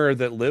rumor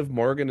that Liv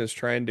Morgan is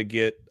trying to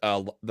get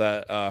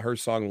her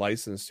song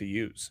licensed to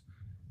use.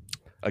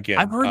 Again,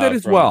 I've heard that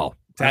as well.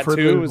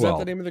 Tattoo, is that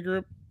the name of the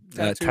group?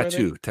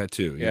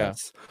 Tattoo.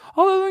 Yes.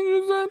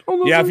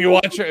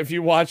 If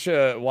you watch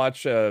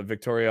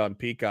Victoria on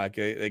Peacock,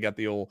 they got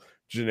the old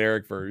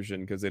generic version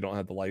because they don't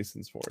have the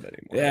license for it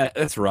anymore. Yeah,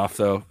 that's rough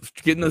though.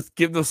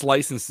 Give those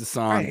licenses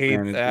songs. I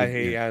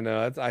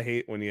know. I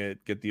hate when you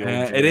get the old.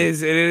 It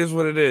is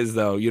what it is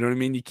though. You know what I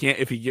mean? You can't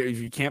if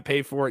you can't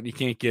pay for it, you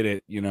can't get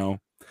it.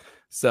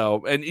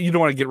 So, and you don't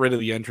want to get rid of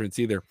the entrance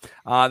either.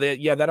 That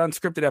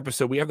unscripted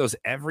episode, we have those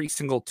every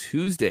single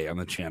Tuesday on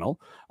the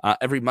channel.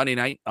 Every Monday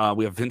night,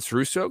 we have Vince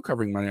Russo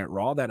covering Monday Night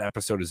Raw. That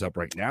episode is up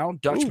right now.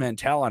 Dutch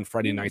Mantel on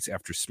Friday nights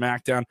after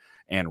SmackDown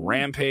and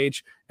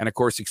Rampage. And, of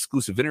course,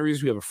 exclusive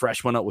interviews. We have a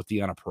fresh one up with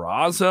Deonna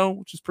Purrazzo,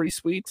 which is pretty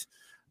sweet.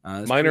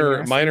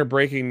 Minor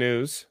breaking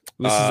news.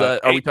 This is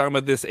are we talking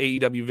about this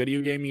AEW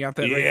video game? You got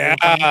that?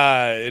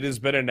 Yeah, it has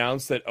been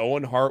announced that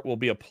Owen Hart will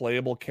be a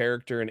playable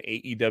character in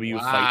AEW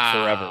Fight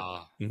Forever.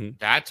 Mm-hmm.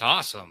 That's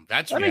awesome.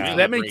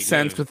 That makes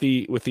sense with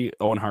the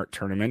Owen Hart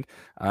tournament.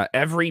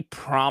 Every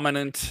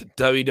prominent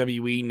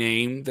WWE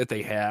name that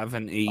they have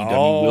in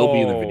AEW will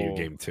be in the video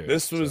game too.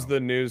 This was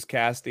the news.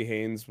 Casty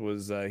Haynes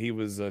was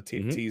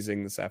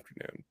teasing this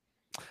afternoon.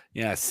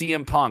 Yeah,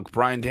 CM Punk,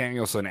 Bryan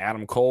Danielson,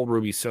 Adam Cole,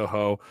 Ruby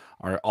Soho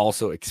are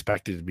also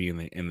expected to be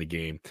in the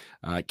game.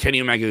 Kenny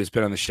Omega, who's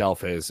been on the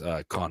shelf, has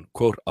gone,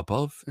 quote,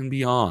 above and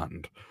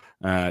beyond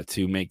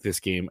to make this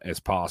game as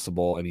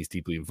possible, and he's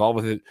deeply involved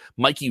with it.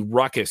 Mikey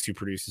Ruckus, who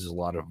produces a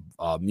lot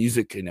of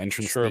music and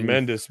entrance,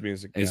 tremendous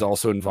music, is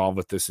also involved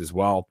with this as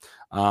well.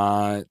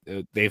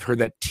 They've heard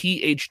that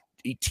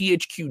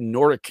THQ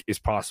Nordic is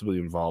possibly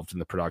involved in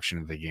the production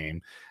of the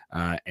game.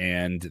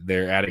 And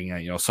they're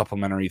adding,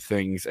 supplementary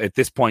things. At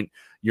this point,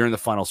 you're in the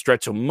final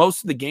stretch. So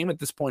most of the game at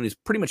this point is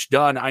pretty much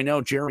done. I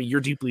know, Jeremy,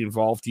 you're deeply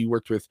involved. You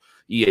worked with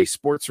EA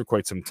Sports for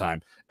quite some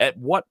time. At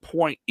what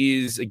point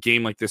is a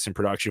game like this in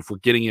production? If we're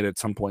getting it at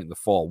some point in the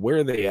fall, where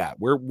are they at?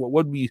 What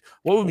would be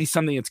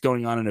something that's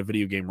going on in a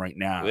video game right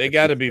now? They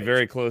got to be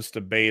very close to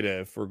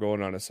beta if we're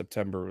going on a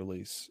September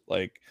release.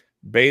 Like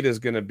beta is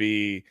going to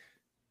be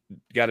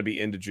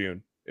into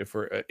June. If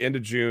we're into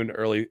June,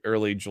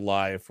 early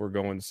July, if we're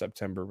going to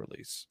September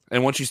release.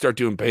 And once you start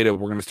doing beta,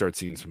 we're going to start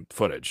seeing some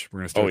footage. We're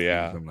going to start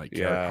seeing some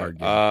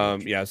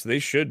card game. So they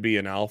should be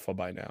in alpha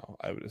by now,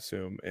 I would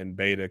assume, and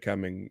beta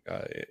coming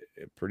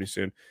pretty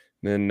soon.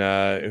 Then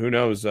who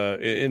knows?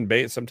 In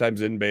beta,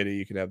 sometimes in beta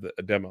you can have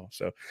a demo.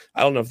 So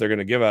I don't know if they're going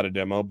to give out a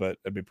demo, but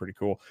that'd be pretty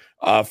cool.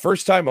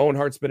 First time Owen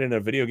Hart's been in a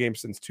video game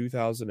since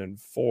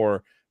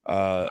 2004.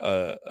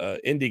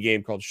 Indie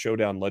game called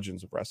Showdown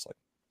Legends of Wrestling.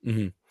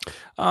 Mm-hmm.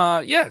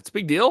 It's a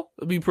big deal.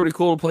 It'll be pretty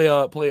cool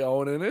to play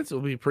Owen in it. It'll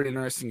be pretty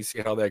interesting to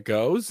see how that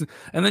goes.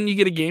 And then you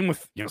get a game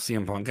with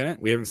CM Punk in it.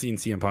 We haven't seen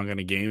CM Punk in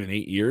a game in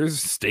 8 years.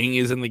 Sting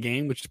is in the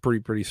game, which is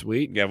pretty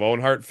sweet. You have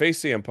Owen Hart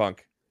face CM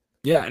Punk.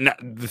 Yeah, and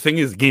the thing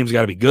is, the game's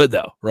got to be good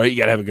though, right? You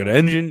got to have a good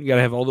engine. You got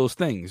to have all those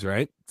things,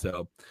 right?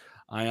 So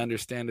I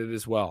understand it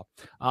as well.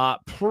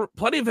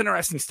 Plenty of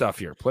interesting stuff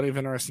here. Plenty of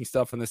interesting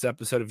stuff in this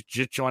episode. If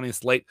you're just joining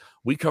us late,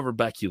 we cover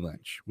Becky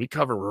Lynch. We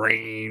cover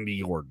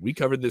Randy Orton. We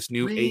covered this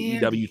new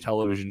AEW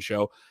television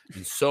show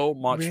and so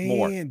much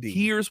more.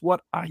 Here's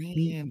what I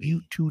need you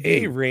to do.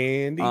 Hey,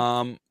 Randy.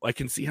 I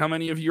can see how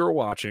many of you are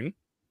watching.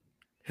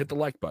 Hit the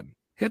like button.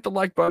 Hit the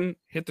like button.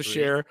 Hit the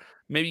share.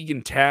 Maybe you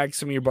can tag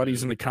some of your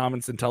buddies in the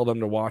comments and tell them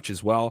to watch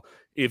as well.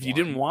 If you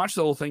didn't watch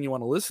the whole thing, you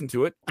want to listen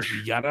to it,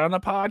 you got it on the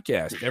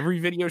podcast. Every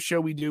video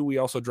show we do, we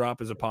also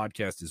drop as a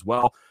podcast as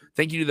well.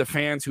 Thank you to the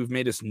fans who've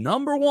made us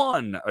number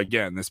one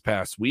again this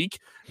past week,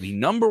 the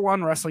number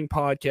one wrestling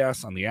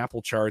podcast on the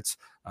Apple charts.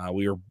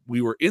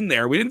 We were in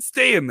there. We didn't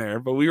stay in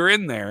there, but we were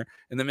in there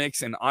in the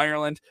mix in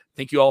Ireland.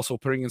 Thank you also for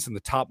putting us in the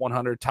top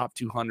 100, top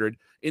 200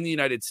 in the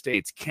United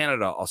States,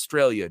 Canada,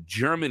 Australia,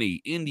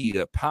 Germany,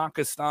 India,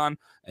 Pakistan,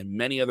 and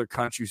many other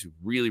countries. We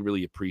really,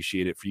 really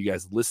appreciate it for you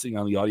guys listening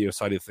on the audio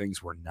side of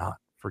things. We're not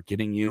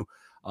forgetting you.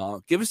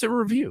 Give us a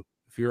review.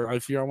 If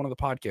you're on one of the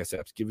podcast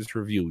apps, give us a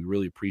review. We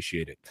really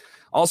appreciate it.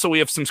 Also, we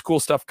have some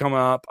cool stuff coming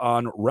up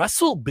on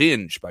Wrestle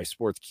Binge by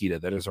Sportskeeda.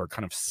 That is our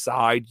kind of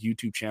side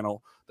YouTube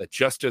channel that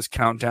just does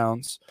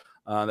countdowns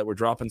that we're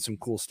dropping some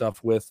cool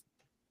stuff with.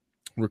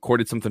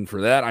 Recorded something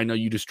for that. I know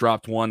you just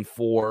dropped one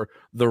for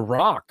The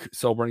Rock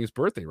celebrating his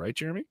birthday, right,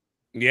 Jeremy?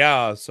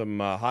 Yeah, some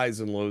highs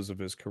and lows of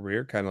his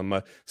career, kind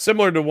of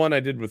similar to one I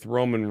did with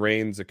Roman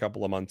Reigns a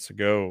couple of months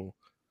ago.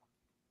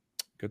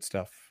 Good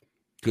stuff.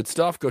 Good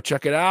stuff. Go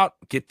check it out.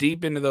 Get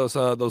deep into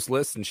those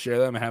lists and share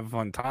them and have a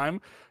fun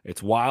time.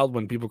 It's wild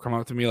when people come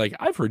up to me like,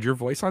 I've heard your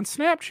voice on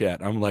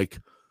Snapchat. I'm like,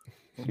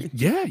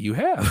 yeah, you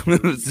have. You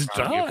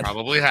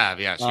probably have.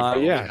 Yes.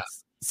 Have.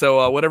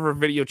 So whatever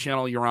video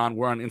channel you're on,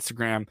 we're on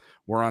Instagram,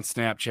 we're on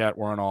Snapchat,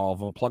 we're on all of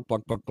them. Plug.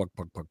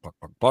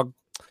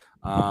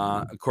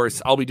 Of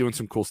course, I'll be doing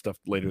some cool stuff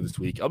later this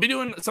week. I'll be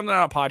doing something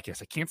on a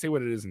podcast. I can't say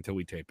what it is until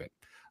we tape it.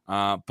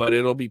 But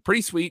it'll be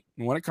pretty sweet.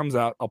 And when it comes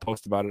out, I'll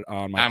post about it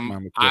on my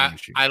recording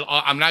machine.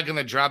 I'm not going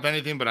to drop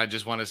anything, but I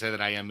just want to say that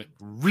I am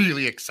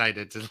really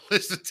excited to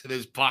listen to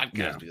this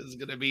podcast because it's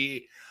going to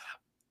be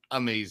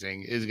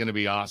amazing. It's going to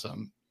be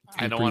awesome.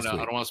 I don't want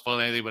to spoil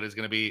anything, but it's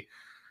going to be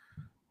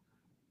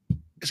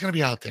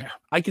out there.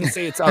 I can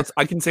say it's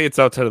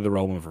outside of the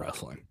realm of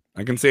wrestling.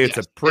 I can say it's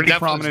a pretty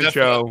prominent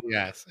show.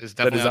 Yes, it's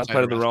that definitely is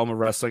outside of the realm of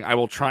wrestling. I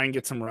will try and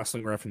get some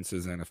wrestling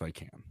references in if I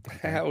can.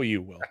 How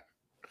you will.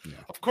 Yeah.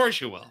 Of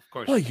course you will. Of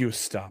course. Will you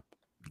stop?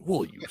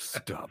 Will you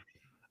stop?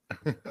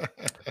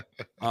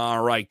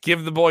 All right.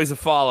 Give the boys a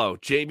follow.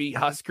 JB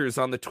Huskers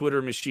on the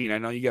Twitter machine. I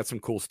know you got some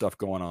cool stuff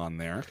going on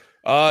there.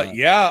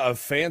 Yeah, a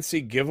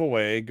fancy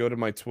giveaway. Go to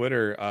my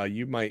Twitter.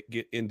 You might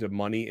get into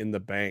Money in the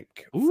Bank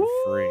for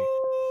free.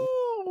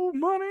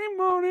 Money.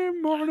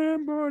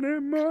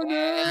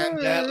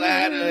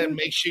 And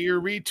make sure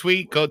you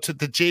retweet. Go to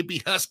the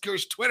JB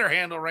Huskers Twitter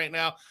handle right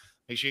now.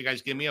 Make sure you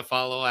guys give me a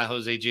follow at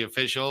Jose G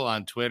Official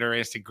on Twitter,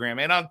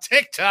 Instagram, and on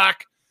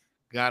TikTok.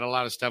 Got a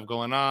lot of stuff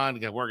going on.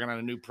 Got working on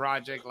a new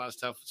project, a lot of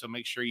stuff. So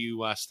make sure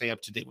you stay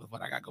up to date with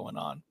what I got going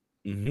on.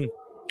 Mm-hmm.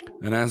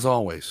 And as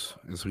always,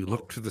 as we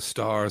look to the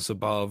stars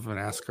above and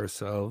ask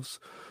ourselves,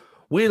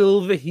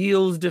 will the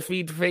heels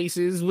defeat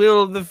faces?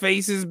 Will the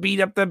faces beat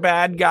up the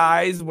bad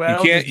guys?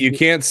 Well, you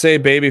can't say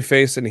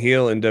babyface and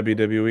heel in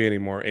WWE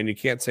anymore, and you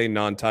can't say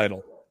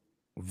non-title.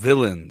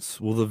 Villains.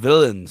 Will the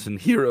villains and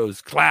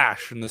heroes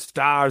clash in the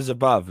stars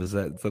above? Is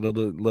that a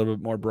little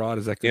bit more broad?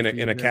 Is that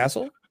in a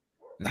castle?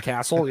 In a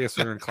castle? Yes,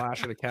 they're in a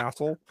clash at a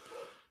castle.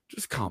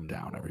 Just calm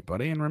down,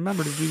 everybody, and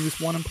remember to do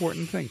this one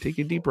important thing. Take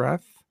a deep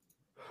breath.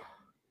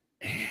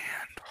 And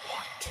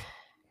what?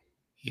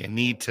 You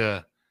need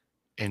to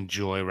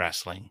enjoy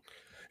wrestling.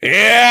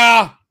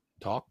 Yeah.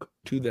 Talk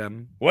to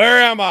them. Where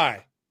am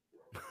I?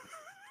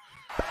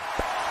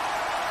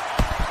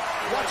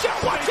 Watch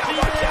out, watch out,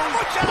 watch out,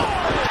 watch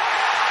out.